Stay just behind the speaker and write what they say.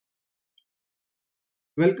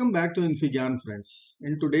Welcome back to Infigyan friends.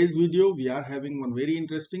 In today's video, we are having one very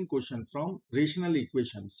interesting question from rational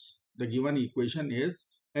equations. The given equation is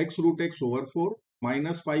x root x over 4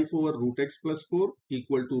 minus 5 over root x plus 4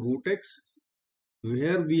 equal to root x,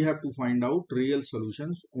 where we have to find out real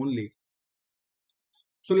solutions only.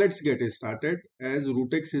 So let's get started as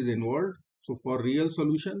root x is involved. So for real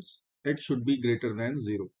solutions, x should be greater than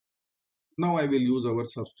 0. Now I will use our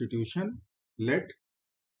substitution. Let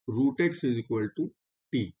root x is equal to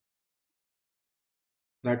t.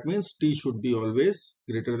 That means t should be always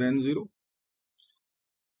greater than 0.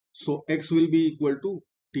 So x will be equal to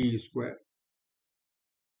t square.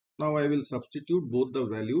 Now I will substitute both the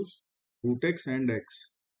values root x and x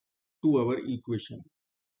to our equation.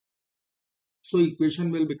 So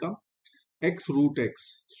equation will become x root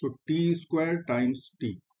x. So t square times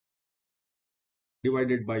t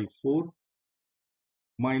divided by 4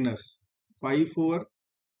 minus 5 over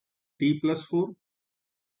t plus 4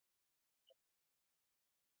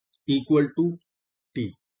 equal to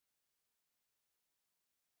t.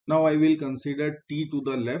 Now I will consider t to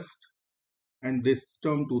the left and this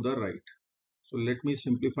term to the right. So let me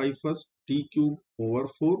simplify first. T cube over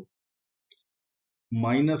 4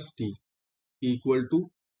 minus t equal to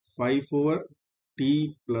 5 over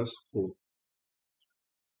t plus 4.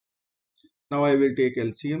 Now I will take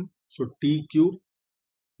LCM. So t cube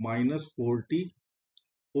minus 4t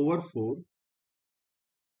over 4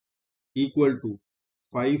 equal to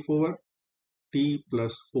 5 over t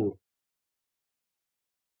plus 4.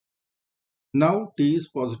 Now t is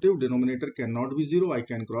positive, denominator cannot be 0, I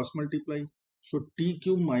can cross multiply. So t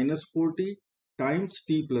cube minus 4t times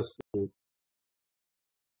t plus 4.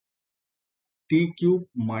 T cube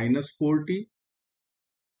minus 4t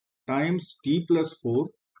times t plus 4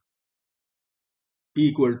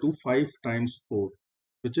 equal to 5 times 4,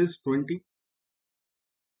 which is 20.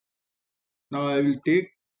 Now I will take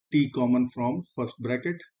t common from first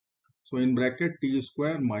bracket. So in bracket t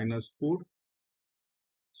square minus 4.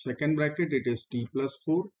 Second bracket it is t plus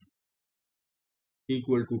 4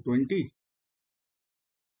 equal to 20.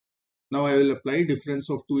 Now I will apply difference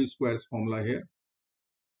of two squares formula here.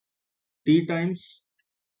 T times,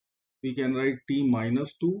 we can write t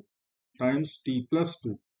minus 2 times t plus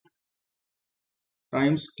 2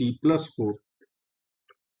 times t plus 4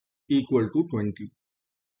 equal to 20.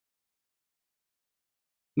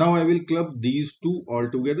 Now I will club these two all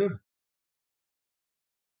together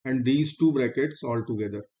and these two brackets all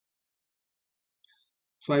together.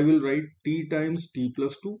 So I will write t times t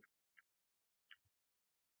plus 2,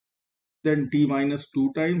 then t minus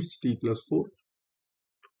 2 times t plus 4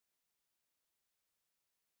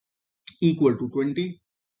 equal to 20.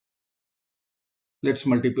 Let's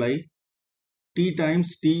multiply t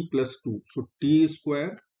times t plus 2. So t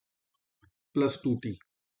square plus 2t.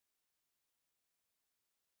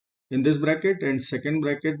 In this bracket and second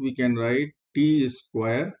bracket we can write t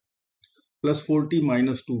square plus 4t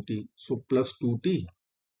minus 2t. So plus 2t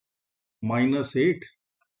minus 8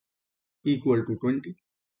 equal to 20.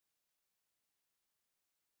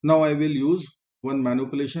 Now I will use one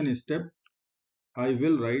manipulation step. I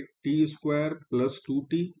will write t square plus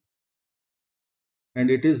 2t and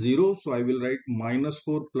it is 0. So I will write minus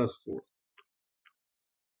 4 plus 4.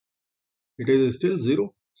 It is still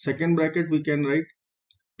 0. Second bracket we can write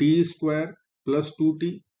t square plus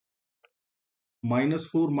 2t minus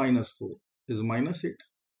 4 is minus 8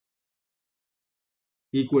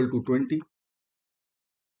 equal to 20.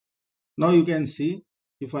 Now you can see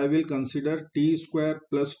if I will consider t square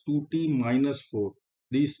plus 2t minus 4,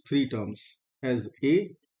 these three terms as a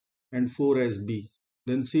and 4 as b,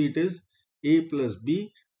 then see it is a plus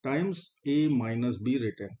b times a minus b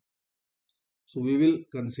written. So we will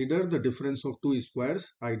consider the difference of two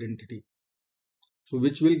squares identity. So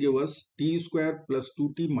which will give us t square plus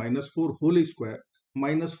 2t minus 4 whole square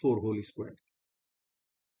minus 4 whole square.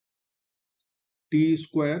 T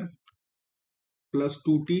square plus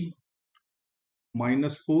 2t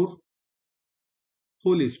minus 4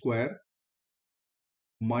 whole square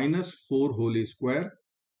minus 4 whole square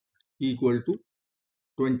equal to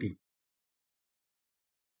 20.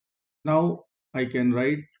 Now I can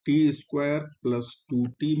write t square plus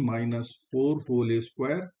 2t minus 4 whole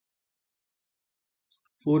square.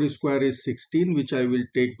 4 square is 16, which I will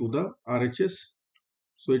take to the RHS.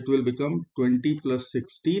 So it will become 20 plus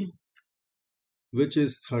 16, which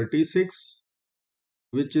is 36,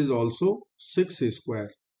 which is also 6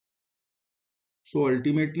 square. So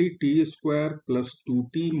ultimately t square plus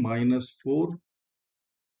 2t minus 4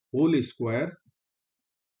 whole square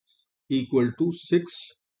equal to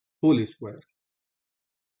 6 whole square.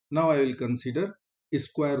 Now I will consider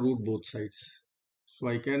square root both sides. So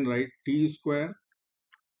I can write t square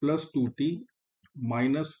plus 2t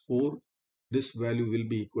minus 4, this value will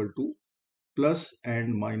be equal to plus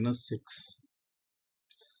and minus 6.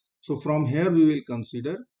 So from here we will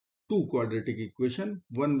consider two quadratic equation,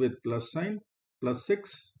 one with plus sign plus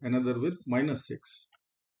 6, another with minus 6.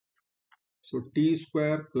 So t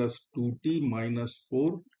square plus 2t minus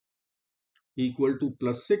 4 equal to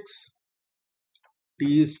plus 6,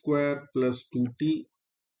 t square plus 2t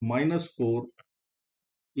minus 4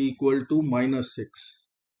 equal to minus 6.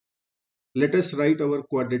 Let us write our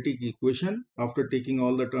quadratic equation after taking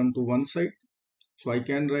all the term to one side. So I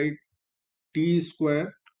can write t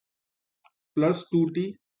square plus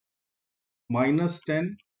 2t minus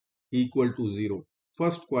 10 equal to 0.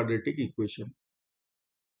 First quadratic equation.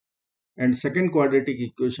 And second quadratic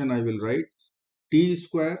equation I will write t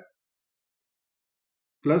square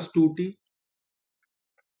plus 2t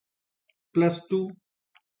plus 2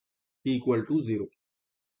 equal to 0.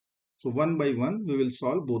 So one by one we will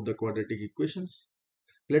solve both the quadratic equations.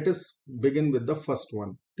 Let us begin with the first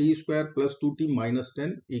one. T square plus 2t minus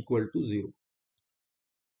 10 equal to 0.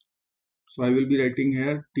 So I will be writing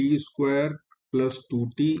here t square plus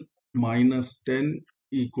 2t minus 10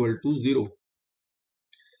 equal to 0.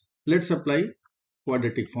 Let's apply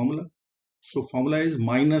quadratic formula. So formula is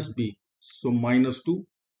minus b. So minus 2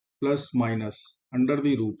 plus minus under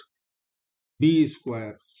the root b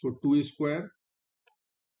square. So 2 square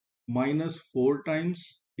minus 4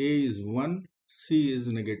 times a is 1, c is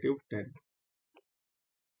negative 10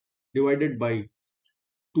 divided by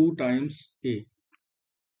 2 times a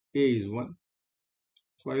is 1.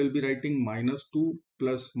 So I will be writing minus 2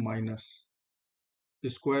 plus minus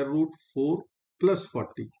square root 4 plus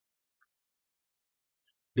 40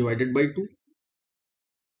 divided by 2.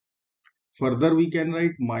 Further we can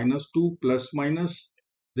write minus 2 plus minus,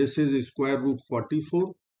 this is square root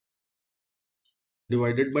 44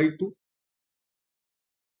 divided by 2.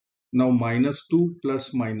 Now minus 2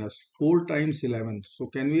 plus minus 4 times 11. So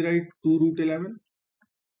can we write 2 root 11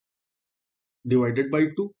 divided by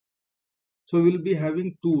 2? So we will be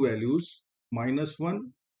having two values, minus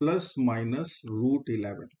 1 plus minus root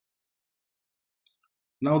 11.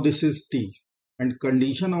 Now this is t and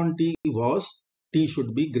condition on t was t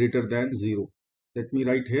should be greater than 0. Let me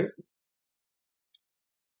write here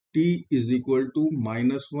t is equal to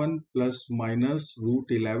minus 1 plus minus root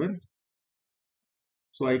 11.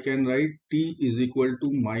 So I can write t is equal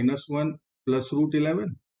to minus 1 plus root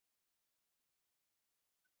 11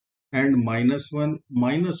 and minus 1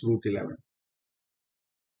 minus root 11.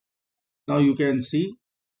 Now you can see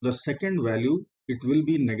the second value, it will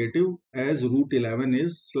be negative as root 11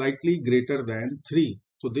 is slightly greater than 3.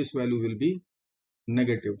 So this value will be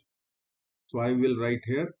negative. So I will write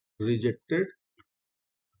here rejected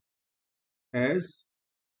as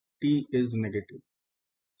t is negative.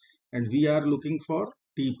 And we are looking for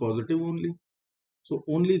t positive only. So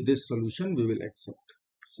only this solution we will accept.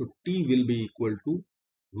 So t will be equal to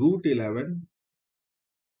root 11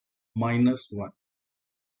 minus 1.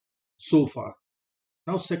 So far.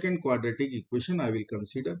 Now second quadratic equation I will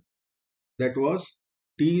consider. That was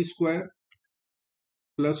t square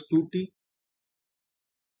plus 2t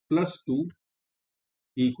plus 2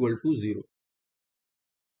 equal to 0.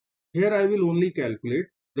 Here I will only calculate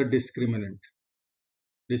the discriminant.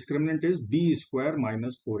 Discriminant is b square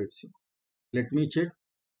minus 4ac. Let me check.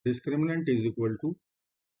 Discriminant is equal to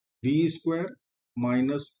b square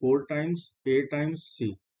minus 4 times a times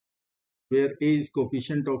c, where a is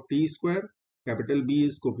coefficient of t square, capital B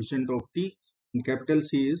is coefficient of t, and capital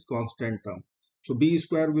C is constant term. So b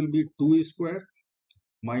square will be 2 square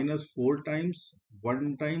minus 4 times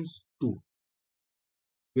 1 times 2,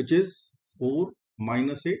 which is 4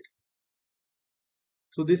 minus 8.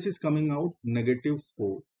 So this is coming out negative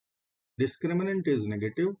 4. Discriminant is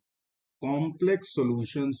negative. Complex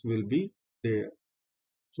solutions will be there.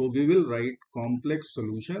 So we will write complex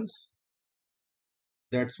solutions.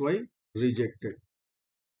 That's why rejected.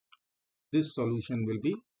 This solution will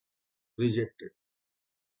be rejected.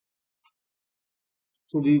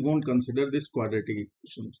 So we won't consider this quadratic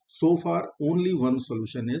equation. So far only one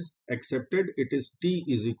solution is accepted. It is t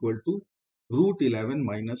is equal to root 11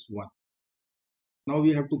 minus 1. Now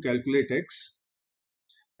we have to calculate x.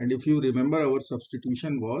 And if you remember, our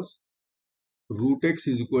substitution was root x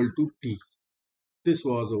is equal to t. This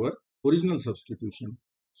was our original substitution.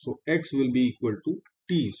 So x will be equal to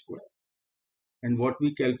t square. And what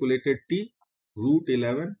we calculated t? Root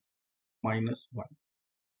 11 minus 1.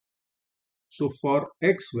 So for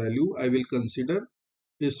x value, I will consider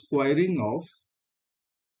the squaring of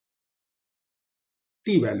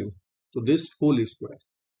t value. So this whole square.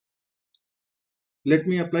 Let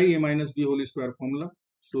me apply a minus b whole square formula.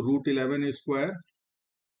 So root 11 square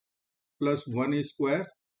plus 1 square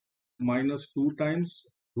minus 2 times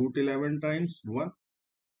root 11 times 1.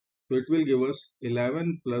 So it will give us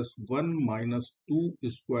 11 plus 1 minus 2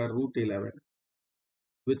 square root 11,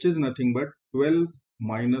 which is nothing but 12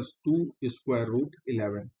 minus 2 square root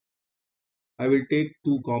 11. I will take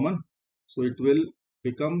 2 common, so it will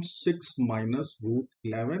become 6 minus root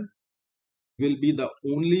 11 will be the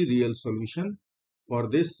only real solution for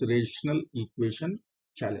this rational equation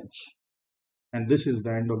challenge. And this is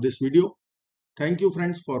the end of this video. Thank you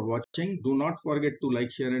friends for watching. Do not forget to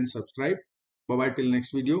like, share and subscribe. Bye bye till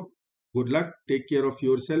next video. Good luck. Take care of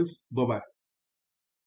yourself. Bye bye.